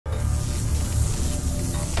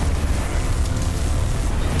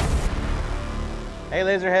Hey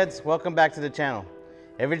Laserheads, welcome back to the channel.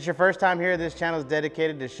 If it's your first time here, this channel is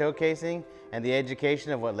dedicated to showcasing and the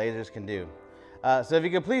education of what lasers can do. So if you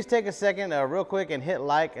could please take a second real quick and hit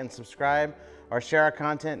like and subscribe or share our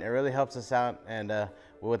content. It really helps us out, and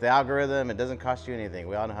with the algorithm, it doesn't cost you anything.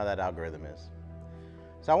 We all know how that algorithm is.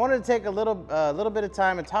 So I wanted to take a little bit of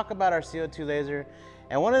time and talk about our CO2 laser,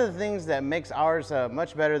 and one of the things that makes ours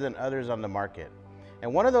much better than others on the market.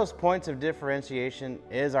 And one of those points of differentiation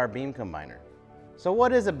is our beam combiner. So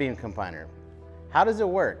what is a beam combiner? How does it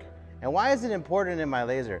work? And why is it important in my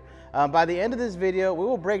laser? By the end of this video, we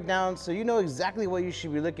will break down so you know exactly what you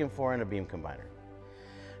should be looking for in a beam combiner.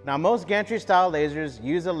 Now, most gantry style lasers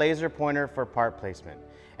use a laser pointer for part placement,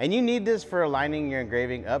 and you need this for aligning your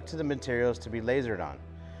engraving up to the materials to be lasered on.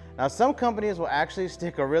 Now, some companies will actually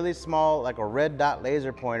stick a really small, like a red dot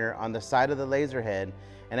laser pointer on the side of the laser head,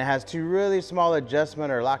 and it has two really small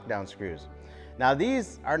adjustment or lockdown screws. Now,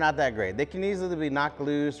 these are not that great. They can easily be knocked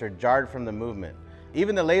loose or jarred from the movement.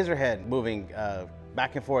 Even the laser head moving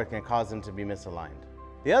back and forth can cause them to be misaligned.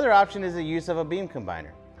 The other option is the use of a beam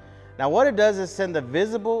combiner. Now, what it does is send the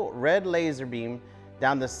visible red laser beam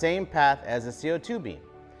down the same path as the CO2 beam.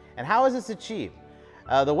 And how is this achieved?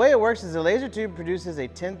 The way it works is the laser tube produces a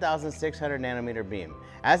 10,600 nanometer beam.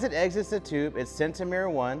 As it exits the tube, it's sent to mirror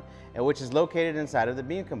 1, which is located inside of the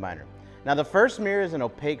beam combiner. Now, the first mirror is an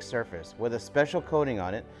opaque surface with a special coating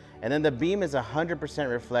on it, and then the beam is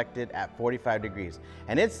 100% reflected at 45 degrees,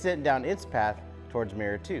 and it's sent down its path towards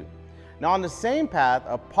mirror 2. Now, on the same path,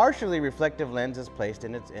 a partially reflective lens is placed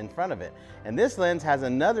in front of it, and this lens has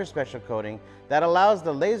another special coating that allows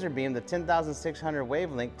the laser beam, the 10,600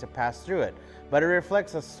 wavelength, to pass through it, but it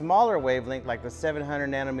reflects a smaller wavelength like the 700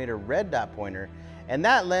 nanometer red dot pointer, and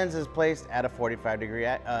that lens is placed at a 45-degree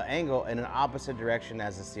angle in an opposite direction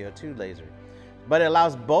as the CO2 laser. But it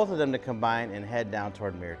allows both of them to combine and head down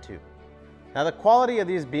toward mirror 2. Now, the quality of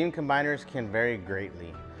these beam combiners can vary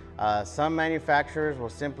greatly. Some manufacturers will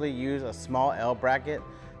simply use a small L bracket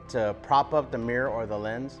to prop up the mirror or the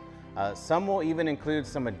lens. Some will even include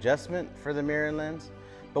some adjustment for the mirror and lens.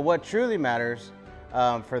 But what truly matters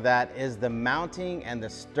for that is the mounting and the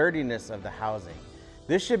sturdiness of the housing.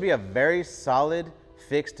 This should be a very solid,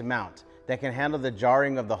 fixed mount that can handle the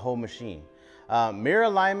jarring of the whole machine. Mirror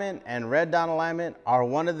alignment and red dot alignment are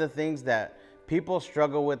one of the things that people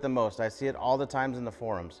struggle with the most. I see it all the times in the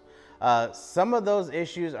forums. Some of those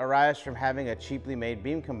issues arise from having a cheaply made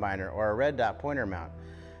beam combiner or a red dot pointer mount.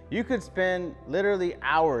 You could spend literally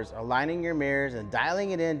hours aligning your mirrors and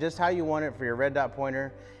dialing it in just how you want it for your red dot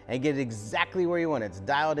pointer and get it exactly where you want it. It's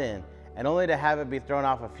dialed in, and only to have it be thrown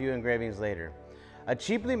off a few engravings later. A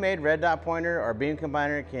cheaply made red dot pointer or beam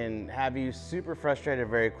combiner can have you super frustrated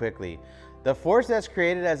very quickly. The force that's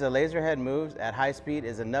created as the laser head moves at high speed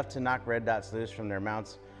is enough to knock red dots loose from their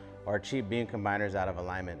mounts or cheap beam combiners out of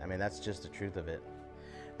alignment. I mean, that's just the truth of it.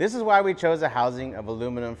 This is why we chose a housing of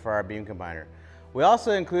aluminum for our beam combiner. We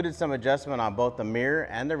also included some adjustment on both the mirror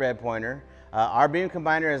and the red pointer. Our beam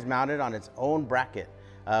combiner is mounted on its own bracket.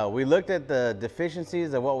 We looked at the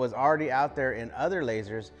deficiencies of what was already out there in other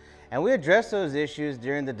lasers, and we addressed those issues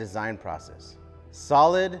during the design process.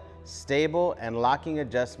 Solid, stable, and locking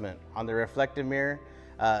adjustment on the reflective mirror,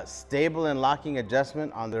 stable and locking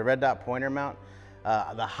adjustment on the red dot pointer mount,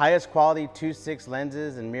 the highest quality 2.6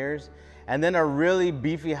 lenses and mirrors, and then a really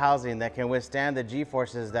beefy housing that can withstand the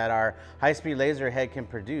G-forces that our high-speed laser head can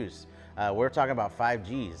produce. We're talking about 5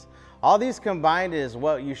 Gs. All these combined is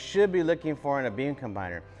what you should be looking for in a beam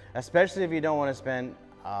combiner, especially if you don't want to spend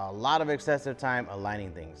a lot of excessive time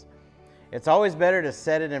aligning things. It's always better to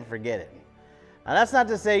set it and forget it. Now, that's not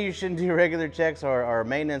to say you shouldn't do regular checks or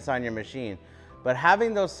maintenance on your machine, but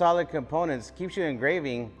having those solid components keeps you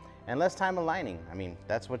engraving and less time aligning. I mean,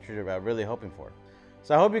 that's what you're really hoping for.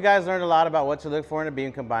 So I hope you guys learned a lot about what to look for in a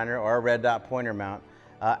beam combiner or a red dot pointer mount.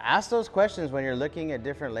 Ask those questions when you're looking at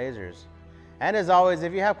different lasers. And as always,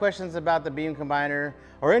 if you have questions about the beam combiner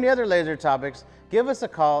or any other laser topics, give us a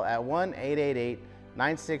call at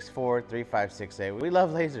 1-888-964-3568. We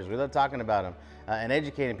love lasers. We love talking about them and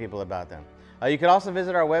educating people about them. You can also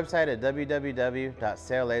visit our website at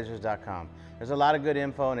www.salelasers.com. There's a lot of good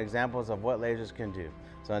info and examples of what lasers can do.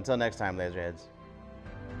 So until next time, Laserheads.